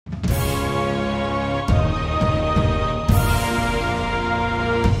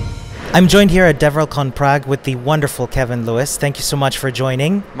I'm joined here at DevRel Prague with the wonderful Kevin Lewis. Thank you so much for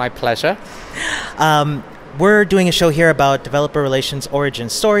joining. My pleasure. We're doing a show here about developer relations origin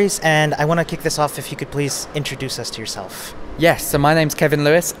stories, and I want to kick this off if you could please introduce us to yourself. Yes, so my name's Kevin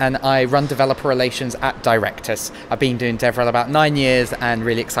Lewis and I run developer relations at Directus. I've been doing DevRel about 9 years and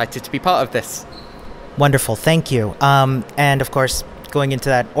really excited to be part of this. Wonderful, thank you. And of course, going into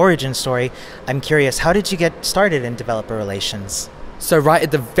that origin story, I'm curious, how did you get started in developer relations? So right at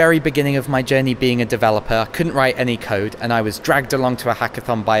the very beginning of my journey being a developer, I couldn't write any code and I was dragged along to a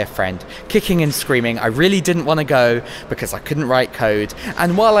hackathon by a friend, kicking and screaming. I really didn't want to go because I couldn't write code.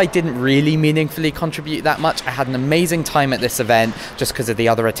 And while I didn't really meaningfully contribute that much, I had an amazing time at this event just because of the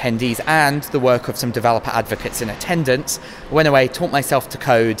other attendees and the work of some developer advocates in attendance. I went away, taught myself to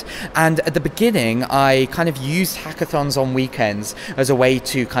code. And at the beginning, I kind of used hackathons on weekends as a way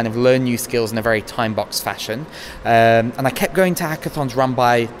to kind of learn new skills in a very time-boxed fashion. And I kept going to hackathons run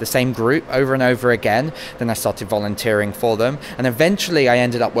by the same group over and over again. Then I started volunteering for them, and eventually I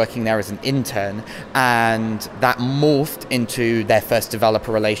ended up working there as an intern, and that morphed into their first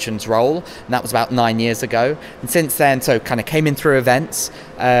developer relations role, and that was about 9 years ago. And since then, so kind of came in through events,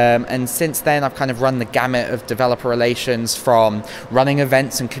 and since then I've kind of run the gamut of developer relations, from running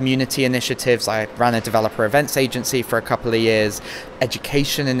events and community initiatives. I ran a developer events agency for a couple of years,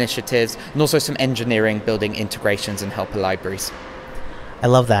 education initiatives, and also some engineering, building integrations and helper libraries. I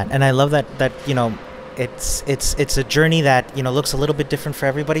love that, and I love that you know, it's a journey that, you know, looks a little bit different for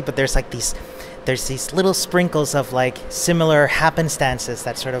everybody, but there's like these little sprinkles of like similar happenstances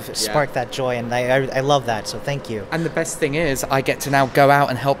that sort of spark that joy, and I love that, so thank you. And the best thing is I get to now go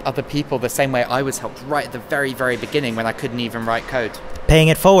out and help other people the same way I was helped right at the very, very beginning when I couldn't even write code. Paying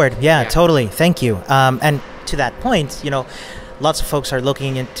it forward, yeah. Totally, thank you. And to that point, you know, lots of folks are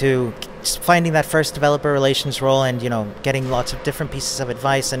looking into finding that first developer relations role and, you know, getting lots of different pieces of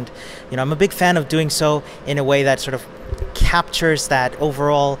advice. And, you know, I'm a big fan of doing so in a way that sort of captures that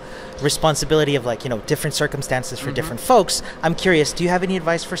overall responsibility of, like, you know, different circumstances for different folks. I'm curious, do you have any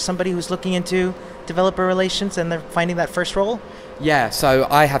advice for somebody who's looking into developer relations and they're finding that first role? Yeah, so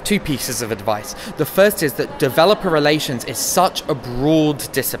I have two pieces of advice. The first is that developer relations is such a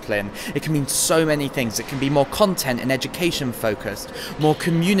broad discipline. It can mean so many things. It can be more content and education focused, more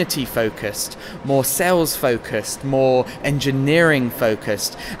community focused, more sales focused, more engineering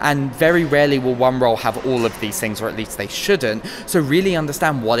focused, and very rarely will one role have all of these things, or at least they shouldn't. So really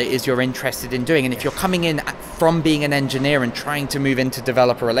understand what it is you're interested in doing. And if you're coming in from being an engineer and trying to move into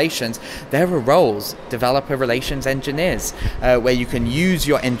developer relations, there are roles, developer relations engineers, where you can use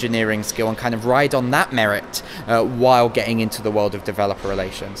your engineering skill and kind of ride on that merit while getting into the world of developer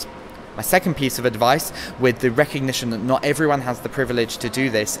relations. My second piece of advice, with the recognition that not everyone has the privilege to do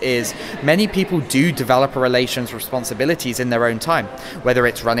this, is many people do developer relations responsibilities in their own time, whether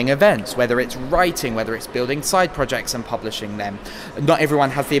it's running events, whether it's writing, whether it's building side projects and publishing them. Not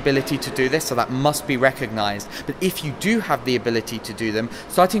everyone has the ability to do this, so that must be recognized. But if you do have the ability to do them,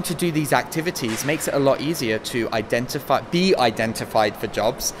 starting to do these activities makes it a lot easier to be identified for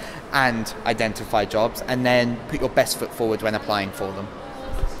jobs and identify jobs, and then put your best foot forward when applying for them.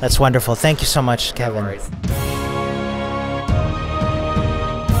 That's wonderful. Thank you so much, Kevin. No worries.